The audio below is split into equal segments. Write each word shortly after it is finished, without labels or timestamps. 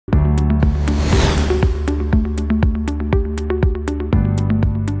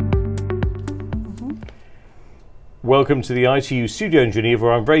Welcome to the ITU studio in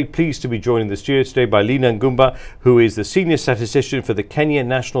Geneva. I'm very pleased to be joined in the studio today by Linah Ngumba, who is the Senior Statistician for the Kenya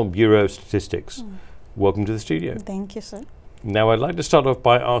National Bureau of Statistics. Welcome to the studio. Thank you, sir. Now, I'd like to start off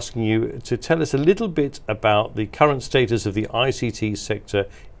by asking you to tell us a little bit about the current status of the ICT sector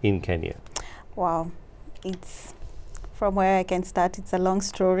in Kenya. Wow, it's from where I can start, it's a long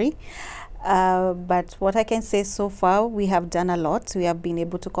story. But what I can say so far, we have done a lot. We have been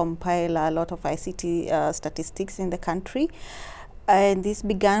able to compile a lot of ICT statistics in the country. And this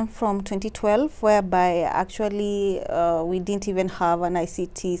began from 2012, whereby actually we didn't even have an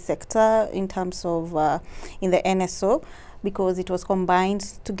ICT sector in terms of in the NSO, because it was combined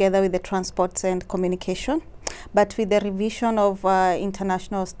together with the transport and communication. But with the revision of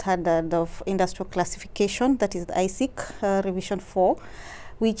International Standard of Industrial Classification, that is the ICIC Revision 4,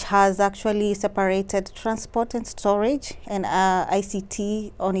 which has actually separated transport and storage and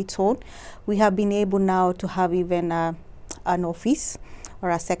ICT on its own, we have been able now to have even an office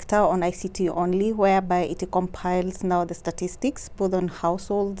or a sector on ICT only, whereby it compiles now the statistics both on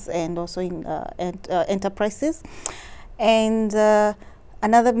households and also in enterprises. And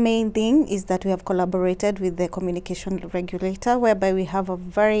another main thing is that we have collaborated with the communication regulator, whereby we have a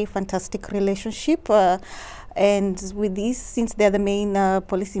very fantastic relationship. And with this, since they're the main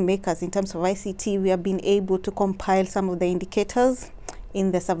policy makers in terms of ICT, we have been able to compile some of the indicators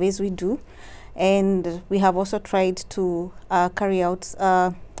in the surveys we do. And we have also tried to carry out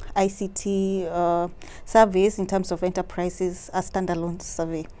ICT surveys in terms of enterprises, a standalone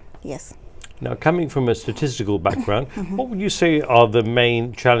survey. Yes. Now, coming from a statistical background, what would you say are the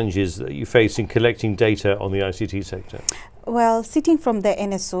main challenges that you face in collecting data on the ICT sector? Well, sitting from the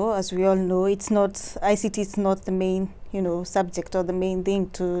NSO, as we all know, it's not, ICT is not the main, subject or the main thing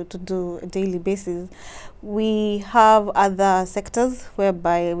to do a daily basis. We have other sectors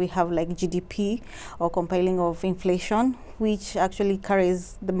whereby we have like GDP or compiling of inflation, which actually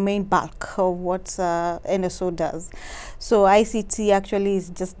carries the main bulk of what NSO does. So ICT actually is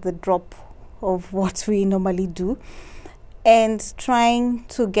just the drop of what we normally do, and trying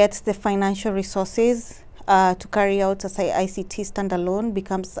to get the financial resources to carry out as ICT standalone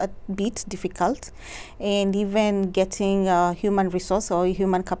becomes a bit difficult, and even getting human resource or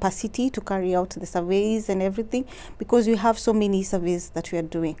human capacity to carry out the surveys and everything, because we have so many surveys that we are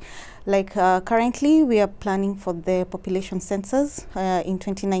doing. Like currently we are planning for the population census in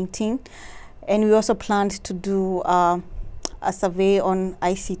 2019, and we also planned to do a survey on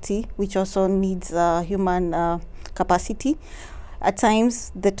ICT, which also needs human capacity. At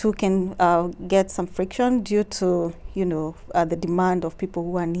times, the two can get some friction due to, the demand of people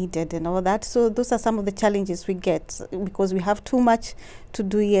who are needed and all that. So those are some of the challenges we get, because we have too much to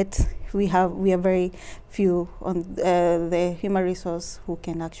do, yet we are very few on the human resource who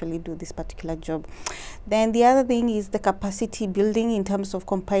can actually do this particular job. Then the other thing is the capacity building in terms of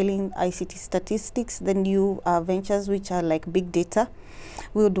compiling ICT statistics, the new ventures which are like big data.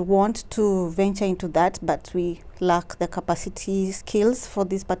 We would want to venture into that, but we lack the capacity skills for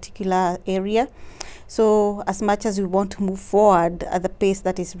this particular area. So as much as we want to move forward at the pace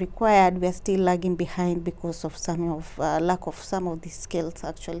that is required, we are still lagging behind because of some of lack of some of these skills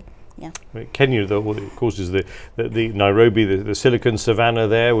actually. Yeah. Kenya, though, of course, is the Nairobi, the Silicon Savannah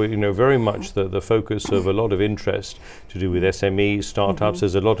there, where, very much the focus of a lot of interest to do with SMEs, startups.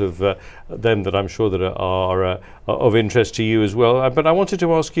 There's a lot of them that I'm sure that are of interest to you as well. But I wanted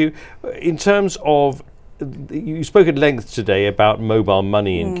to ask you, in terms of, you spoke at length today about mobile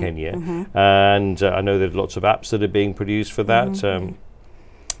money in Kenya, and I know there are lots of apps that are being produced for that.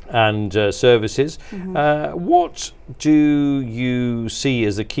 And services. What do you see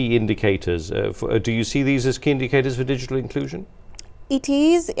as the key indicators? Do you see these as key indicators for digital inclusion? It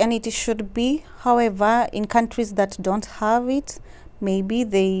is, and it should be. However, in countries that don't have it, maybe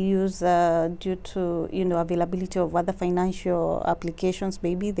they use due to availability of other financial applications,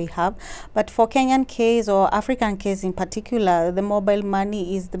 maybe they have. But for Kenyan case or African case in particular, the mobile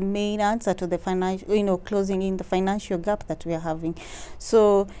money is the main answer to the financial, closing in the financial gap that we are having.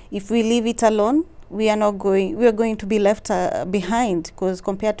 So if we leave it alone, we are going to be left behind, because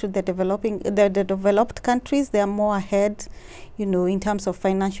compared to the developed countries, they are more ahead, in terms of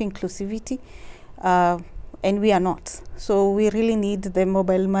financial inclusivity. And we are not. So we really need the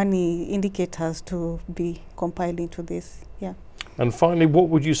mobile money indicators to be compiled into this. Yeah. And finally, what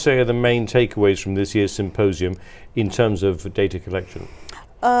would you say are the main takeaways from this year's symposium in terms of data collection?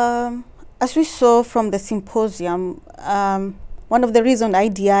 As we saw from the symposium, one of the reasons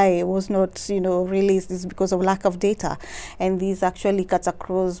IDI was not, released is because of lack of data, and this actually cuts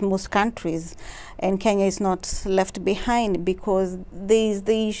across most countries. And Kenya is not left behind, because there is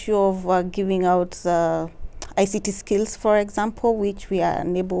the issue of giving out ICT skills, for example, which we are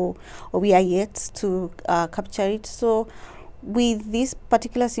unable or we are yet to capture it. So with this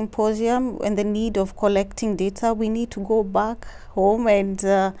particular symposium and the need of collecting data, we need to go back home and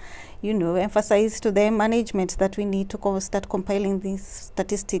emphasize to the management that we need to start compiling these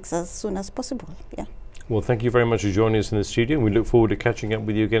statistics as soon as possible. Yeah. Well, thank you very much for joining us in the studio. We look forward to catching up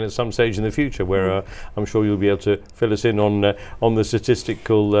with you again at some stage in the future, where I'm sure you'll be able to fill us in on the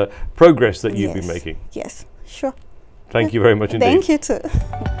statistical progress that you've been making. Yes, sure. Thank you very much indeed. Thank you too.